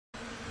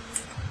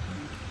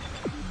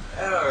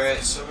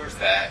Alright, so we're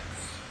back.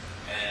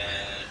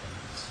 And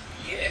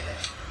yeah.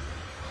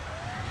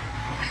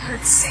 I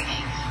heard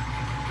singing.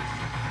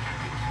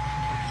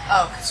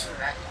 Oh, because we're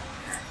back down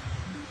here.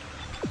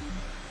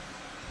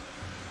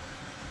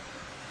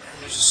 And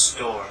there's a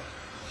store.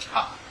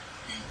 Ha.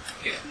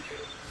 Get in.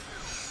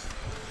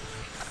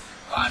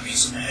 Buy me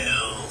some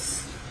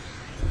health.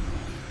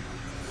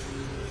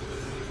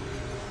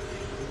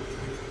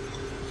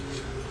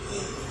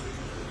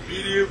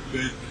 Medium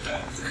med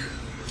pack.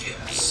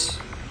 Yes.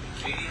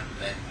 Medium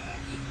med pack.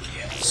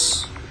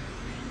 Yes.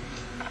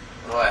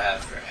 What do I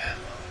have for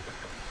ammo?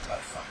 About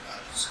to find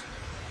out.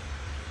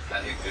 I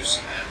think there's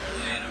some ammo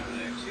laying over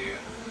there too.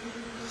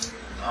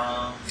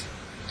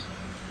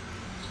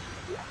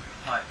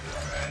 Might be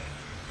alright.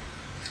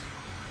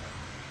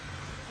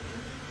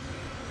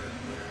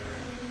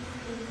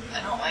 I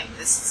don't like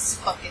this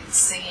fucking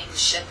singing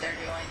shit they're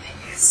doing. They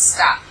need to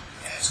stop.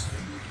 Yeah, it's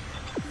creepy.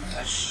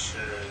 I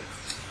should.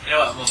 You know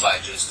what? I'm gonna buy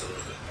just a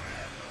little bit more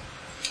ammo.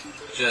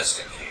 Just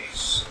in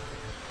case.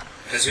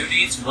 Because who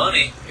needs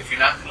money if you're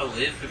not gonna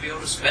live to be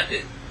able to spend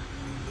it?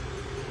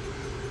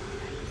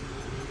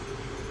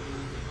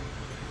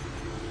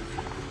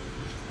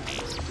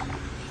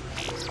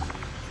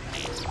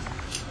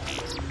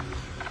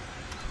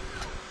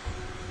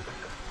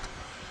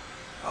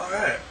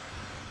 Alright.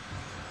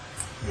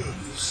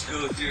 Let's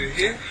go through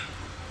here.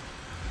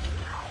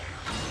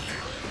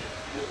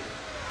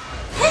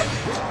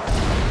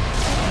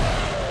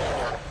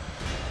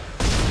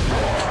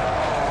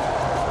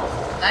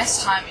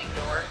 Nice timing,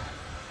 door.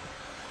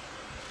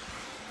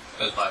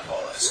 That was my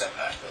fault. I stepped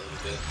back a little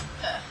bit.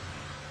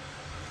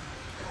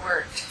 It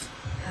worked.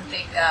 The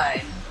thing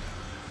died.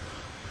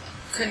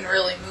 Couldn't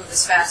really move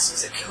as fast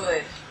as it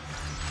could,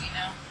 you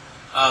know?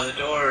 The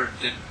door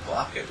didn't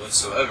block it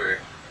whatsoever.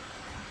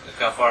 Look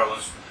how far it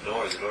was from the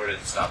door. The door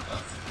didn't stop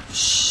nothing.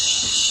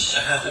 Shh.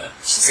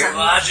 Your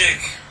logic.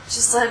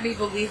 Just let me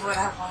believe what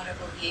I want to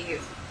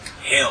believe.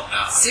 Hell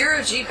no.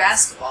 0G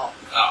basketball.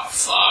 Oh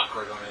fuck,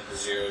 we're going into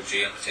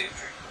 0G. I'm gonna take a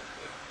drink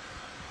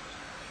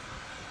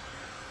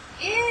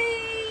real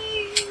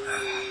Yay! quick.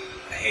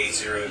 I hate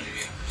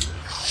 0G.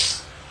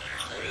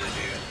 I really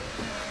do.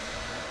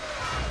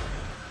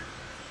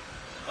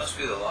 Must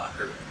be the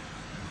locker room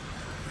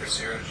for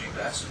 0G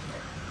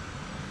basketball.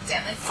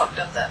 Damn, they fucked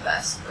up that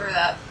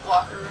that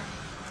locker room.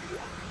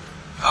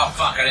 Oh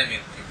fuck, I didn't mean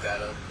to pick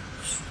that up.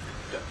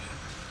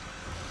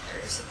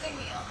 There's a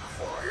thingy on the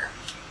floor.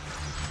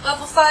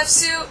 Level 5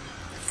 suit.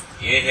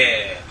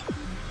 Yeah.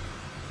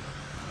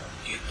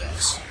 Get that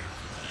suit.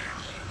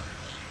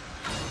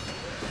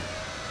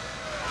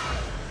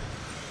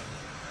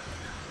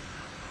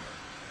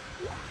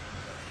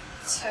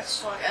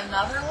 Text log.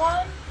 Another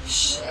one?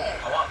 Shit.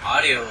 I want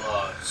audio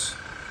logs.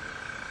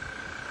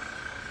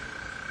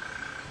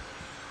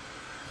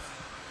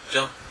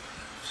 Jump.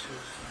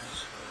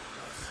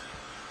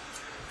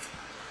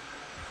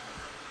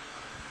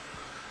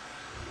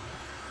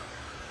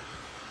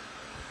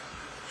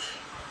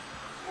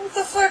 What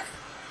the fuck?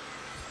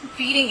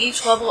 Beating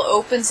each level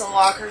opens a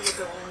locker with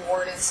a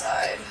reward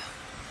inside.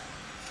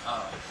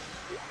 Oh.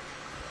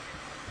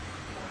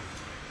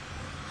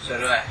 So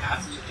do I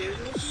have to do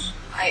this?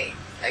 I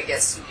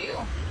guess you do.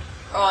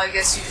 Well, I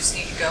guess you just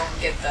need to go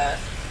and get the...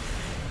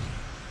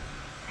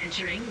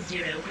 Entering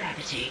zero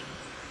gravity.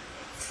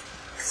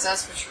 Because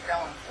that's what you're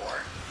going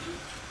for.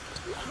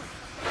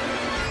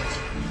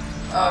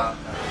 Oh.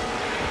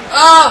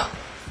 Oh!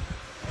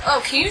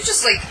 Oh, can you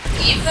just, like,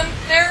 leave them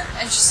there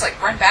and just, like,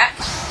 run back?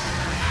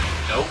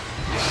 Nope.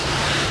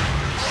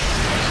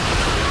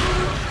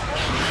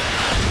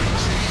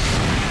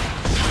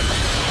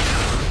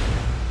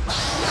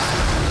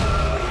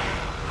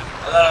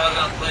 I thought I was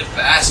gonna play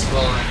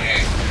basketball in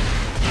here.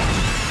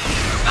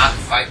 Not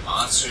fight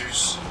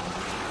monsters.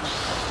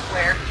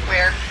 Where?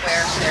 There he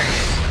is.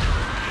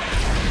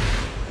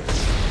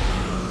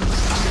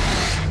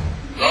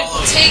 You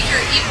take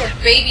your evil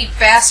baby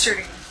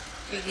bastard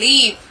and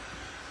leave.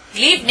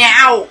 Leave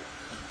now!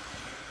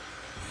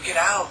 Get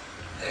out.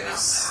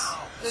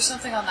 There's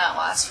something on that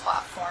last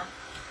platform.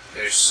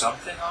 There's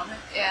something on it?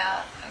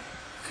 Yeah, I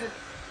could...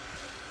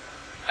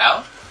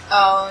 Out?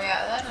 Oh,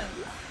 yeah, that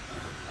didn't...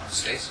 Oh,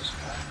 Stasis.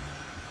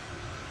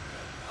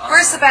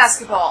 Where's the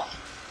basketball?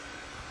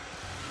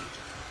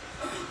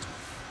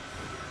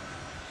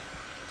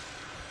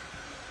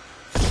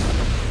 I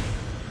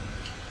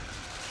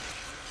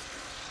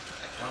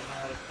don't know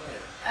how to play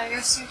it. I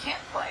guess you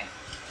can't play.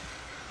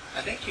 I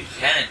think you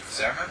can,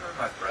 because I remember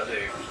my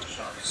brother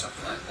showing me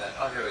something like that.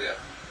 Oh, here we go.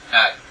 Nah,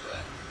 I can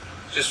play.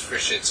 Just for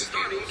shits and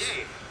giggles.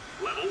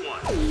 Level 1.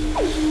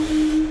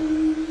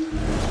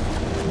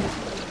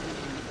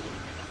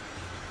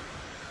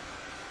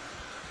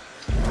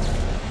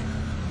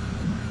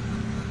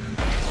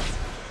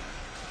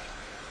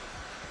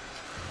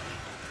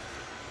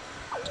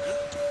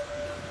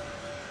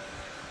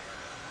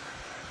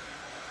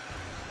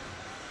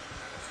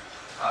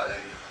 Oh, there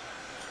you go.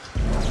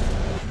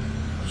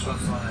 Which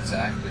one's the one that's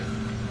active?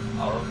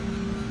 All of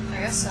them? I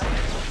guess so.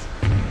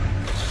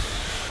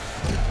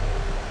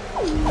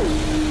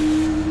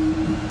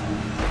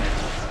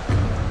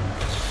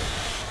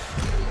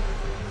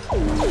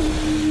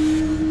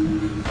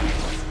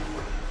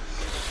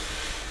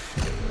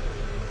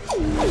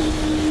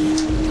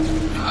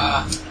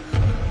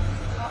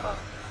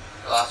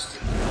 Lost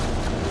it.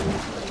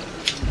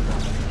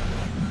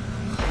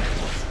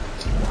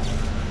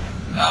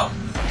 Oh.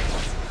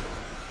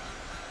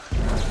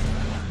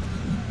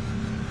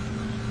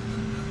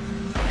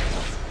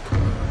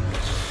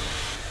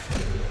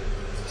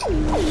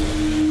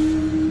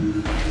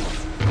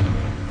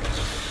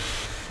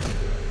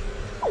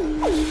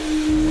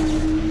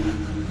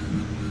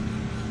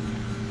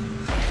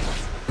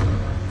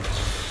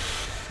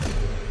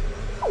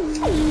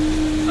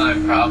 The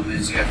only problem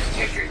is you have to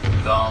take your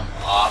thumb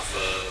off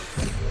of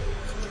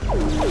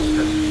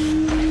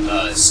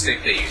the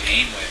stick that you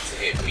aim with to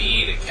hit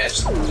B to catch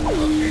the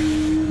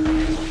motherfucker.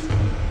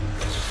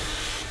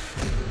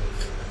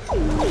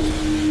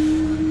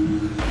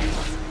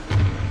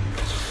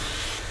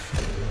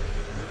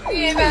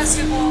 Yeah,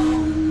 basketball.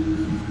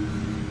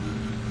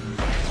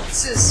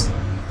 This is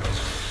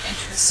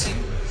interesting.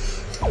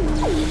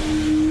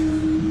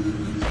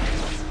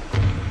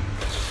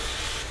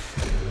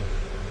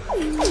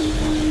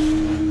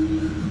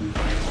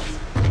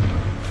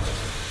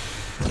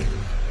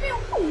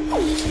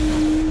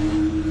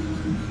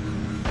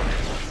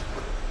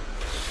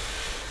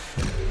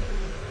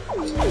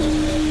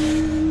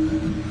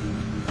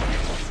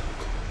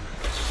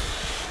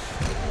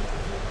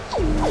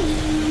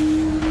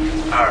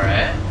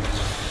 Alright.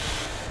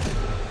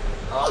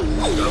 I'll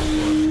just go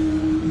for it.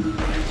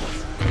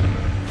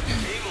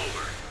 Game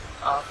over.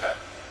 Oh, okay.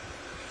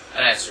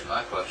 That answered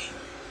my question.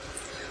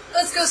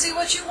 Let's go see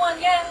what you want.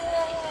 Yay!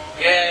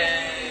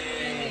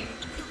 Yay!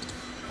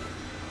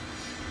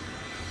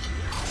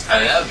 I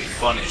mean, that would be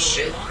fun as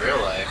shit in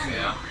real life, you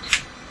know?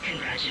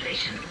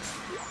 Congratulations.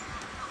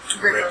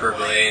 Ripper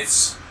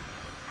blades.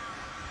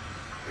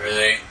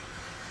 Really?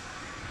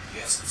 You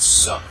guys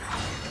suck.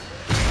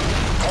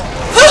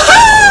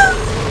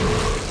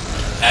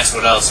 That's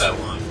what else I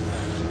want.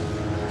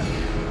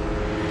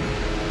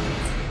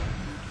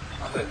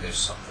 I think there's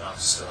something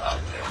else still out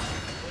there.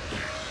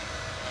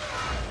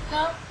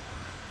 No?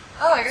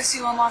 Oh, I guess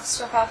you unlocked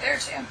stuff out there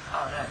too.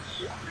 Oh,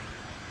 nice.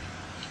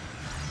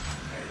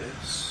 There it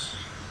is.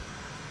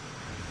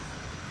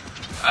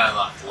 I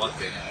unlocked one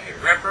thing out here.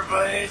 Ripper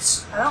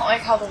blades! I don't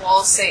like how the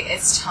walls say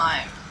it's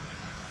time.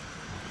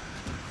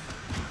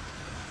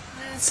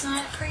 It's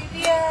not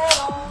creepy at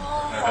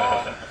all.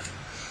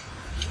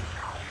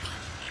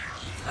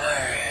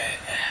 Alright.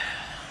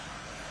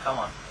 Come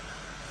on.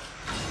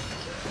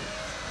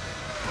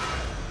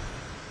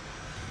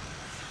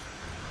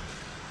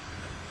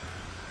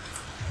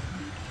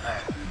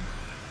 Alright.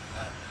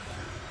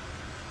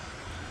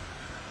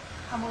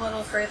 I'm a little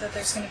afraid that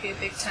there's going to be a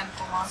big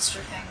tentacle monster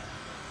thing.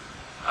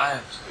 I am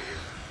too.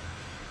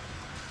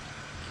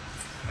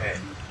 Hey.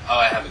 Oh,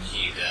 I have a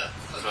key, duh.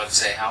 I was about to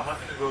say, how am I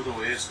going to go the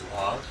way it's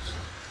locked?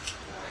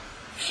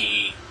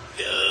 Key,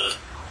 duh.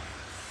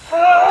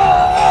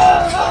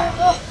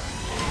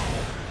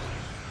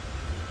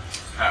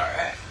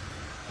 Alright.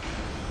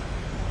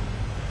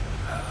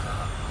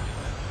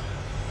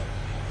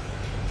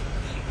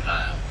 Keep an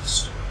eye on the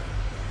store.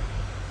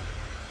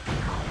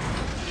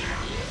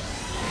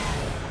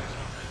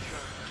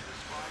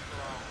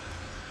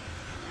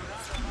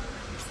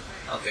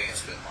 I don't think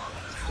it's been long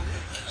enough to do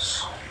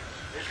this.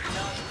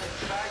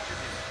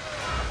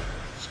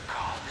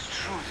 This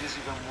truth is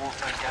even more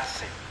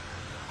fantastic.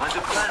 On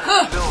the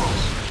planet below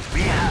us,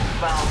 we have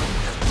found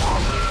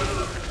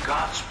that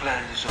God's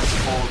plan is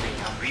unfolding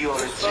and we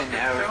are its That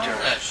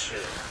inheritors.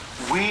 shit.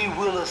 We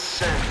will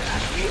ascend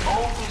as we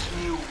always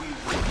knew we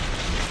would.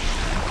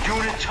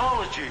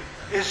 Unitology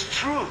is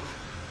truth.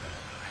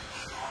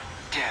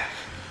 Death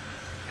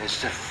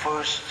is the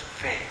first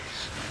phase.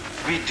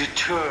 Be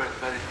deterred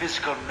by the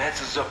physical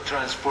methods of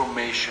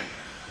transformation.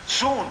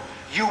 Soon,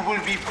 you will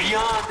be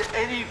beyond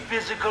any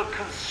physical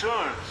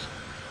concerns.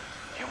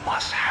 You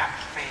must have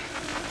faith,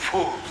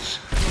 fools.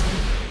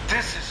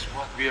 This is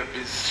what we have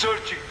been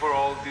searching for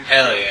all these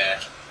Hell years. yeah.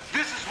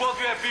 This is what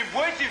we have been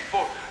waiting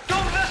for.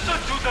 Don't listen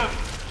to them.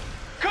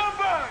 Come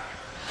back.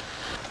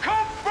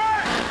 Come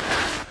back.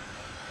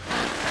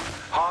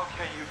 How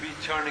can you be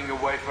turning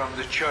away from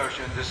the church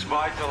in this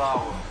vital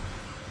hour?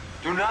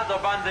 Do not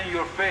abandon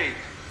your faith.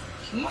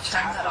 Can you What's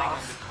turn that happening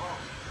off? in the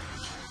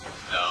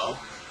cloud? No.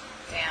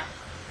 Damn.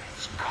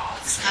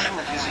 God's kind of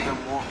truth is annoying.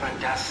 even more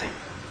fantastic.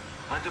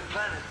 On the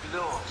planet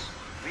below us,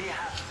 we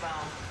have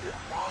found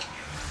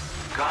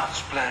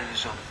God's plan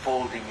is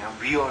unfolding and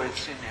we are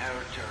its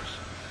inheritors.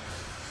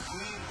 We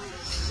will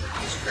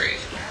He's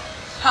crazy.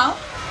 Huh?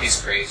 He's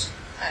crazy.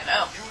 I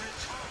know.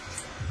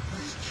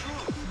 It's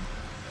truth.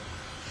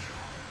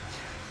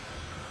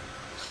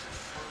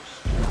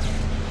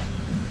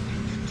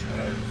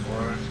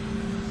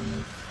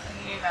 I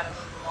think you gotta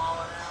move the wall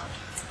around.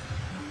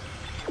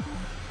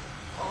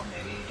 Oh,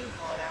 maybe you do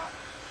pull it out.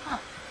 Huh.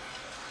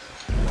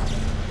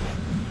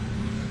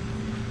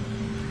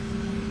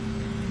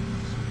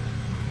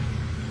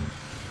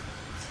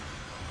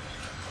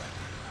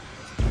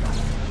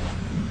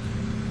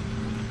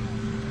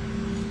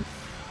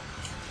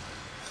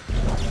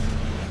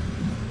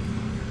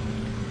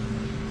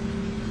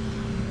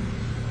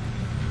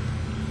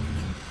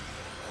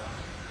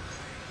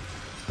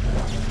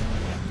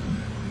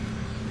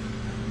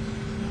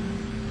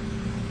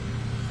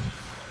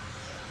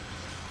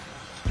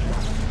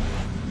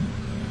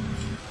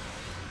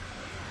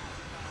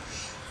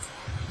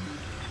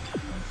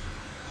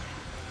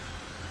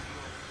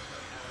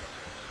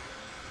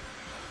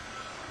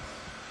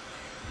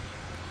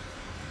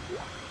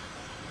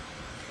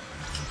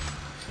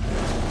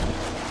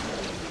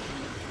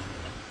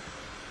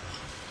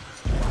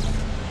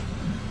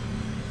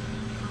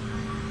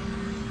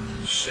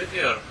 Should be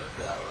able to move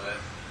that way.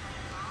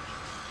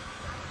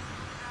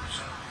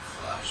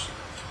 Flash.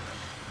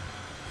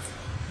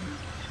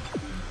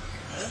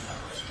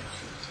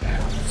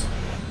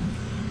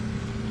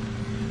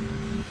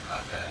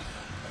 Okay.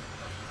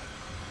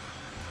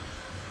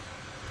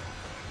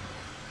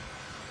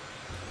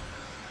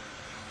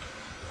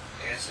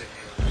 I guess I can.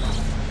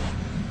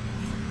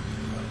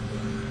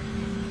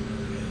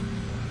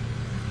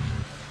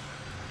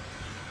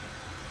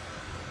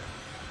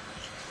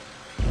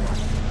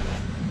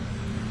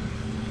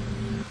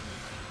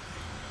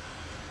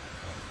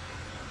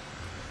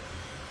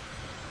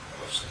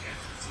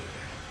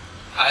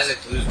 Isaac,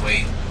 lose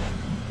weight.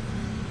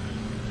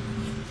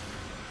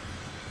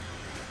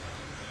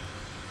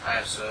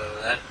 Alright, so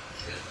that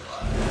did a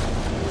lot.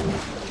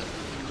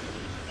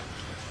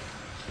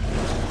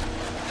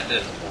 That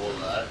did a whole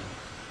lot.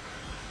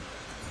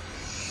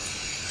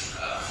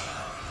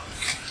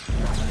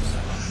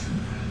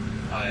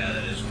 Oh yeah,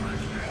 that is one.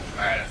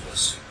 Alright, I feel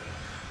stupid.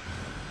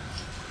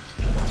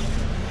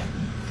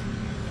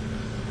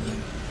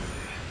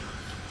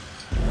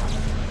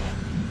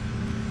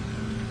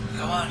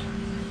 Come on.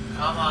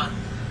 Come on.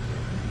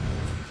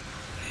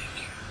 Thank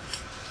you.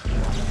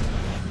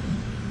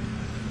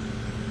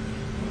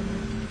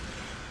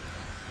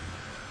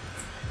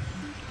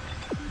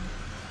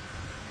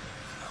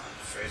 I'm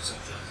afraid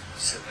something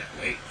said like,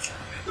 wait.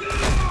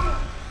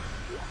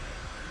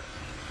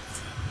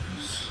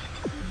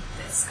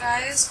 This guy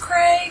is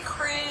cray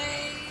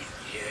cray.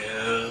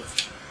 Yeah.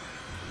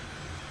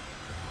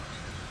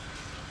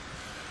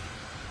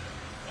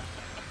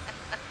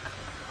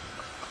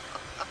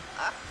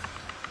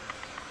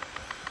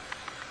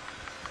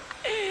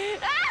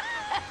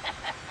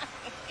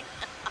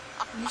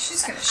 I mean,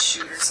 she's gonna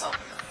shoot herself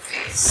in the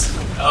face.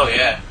 Oh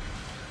yeah.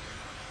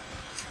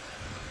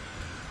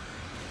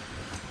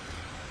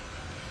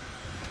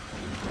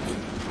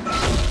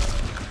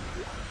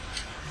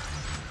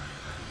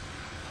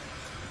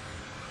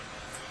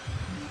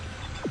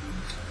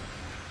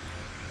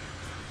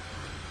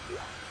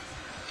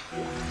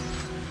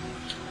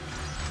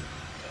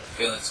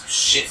 Feeling some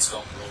shit's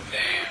gonna go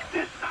down.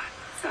 This time,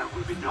 there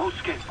will be no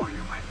escape for you,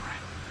 my friend.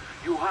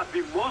 You have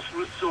been most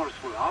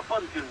resourceful up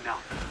until now,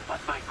 but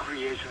my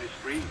creation is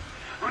free.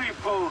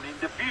 Reborn in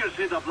the fierce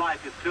heat of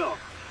life itself.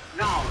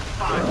 Now it's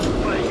time to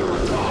play your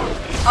part.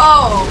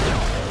 Oh!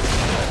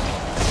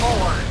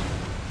 Lord.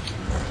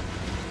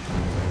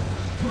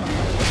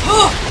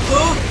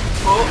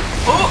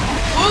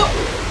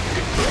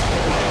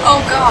 Oh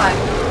god.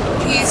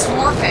 He's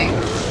morphing.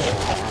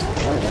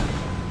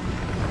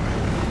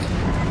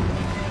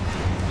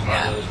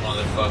 One of those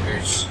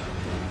motherfuckers.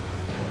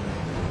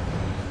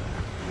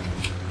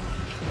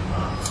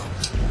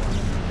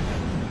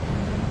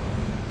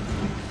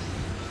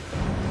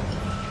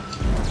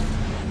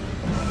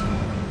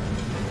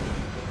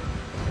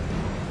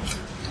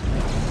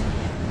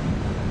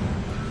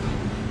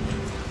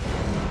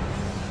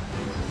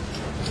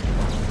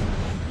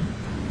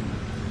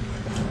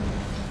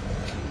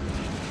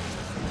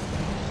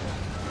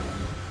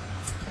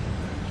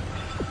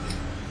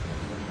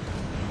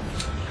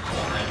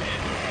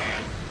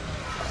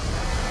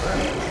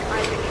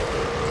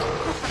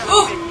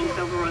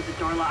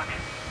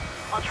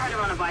 I'll try to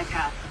run a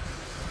bypass.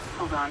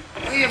 Hold on.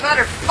 Well, you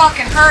better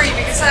fucking hurry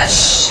because that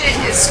shit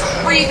is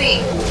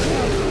creepy.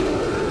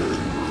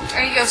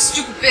 There you go,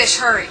 stupid bitch,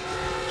 hurry.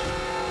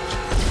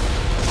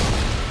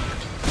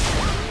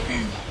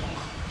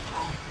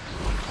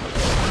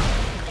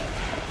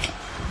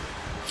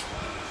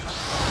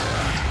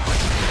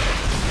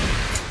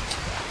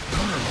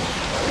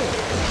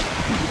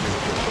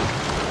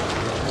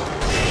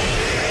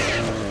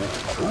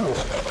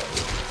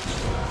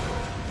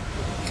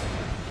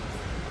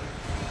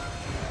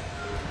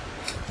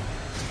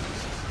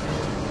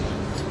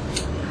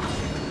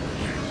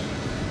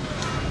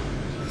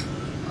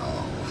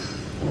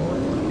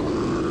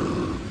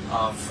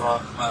 Oh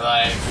fuck my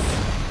life.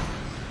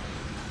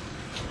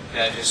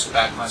 Did I just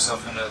back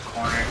myself into a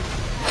corner?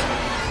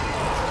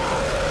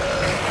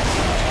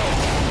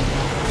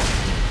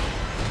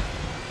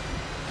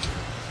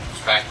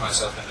 Just back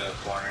myself into a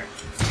corner.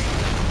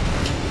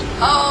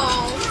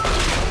 Oh.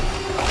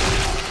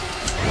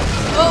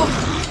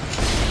 Oh.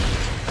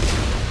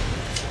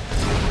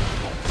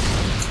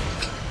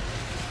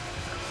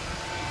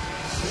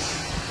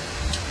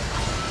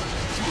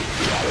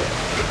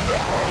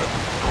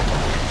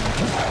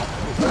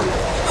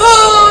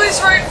 Oh,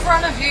 he's right in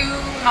front of you.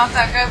 Not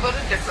that guy, but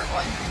a different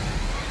one.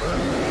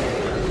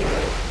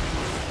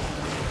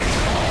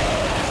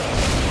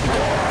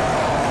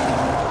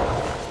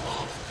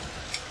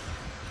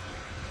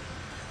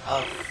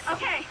 Oh.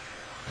 Okay,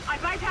 I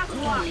bypassed the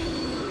block.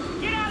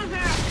 Get out of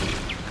there!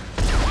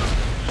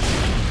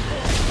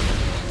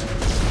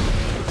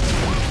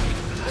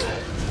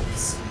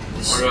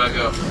 Where do I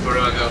go? Where do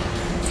I go?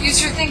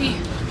 Use your thingy.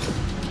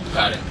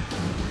 Got it.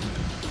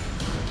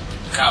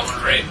 Got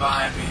one right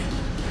behind me.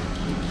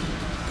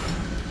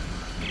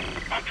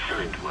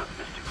 Excellent work,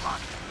 Mr.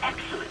 Clark.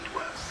 Excellent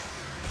work.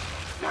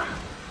 Now,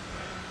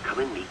 come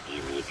and meet me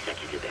in the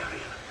executive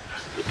area.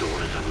 The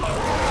door is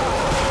unlocked.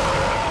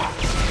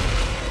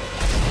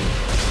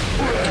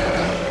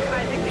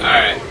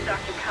 Alright.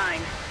 Dr.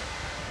 Kind.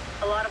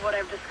 A lot of what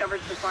I've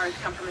discovered so far has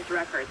come from his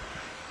records.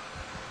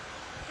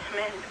 The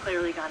man has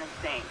clearly gone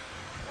insane.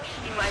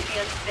 He might be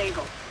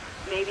unstable,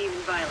 maybe even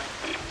violent.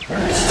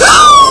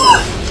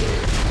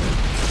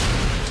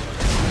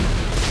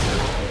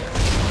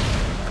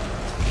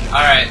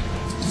 Alright,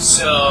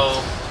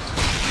 so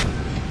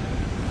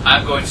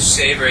I'm going to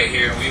save right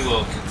here and we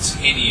will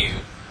continue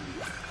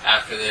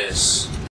after this.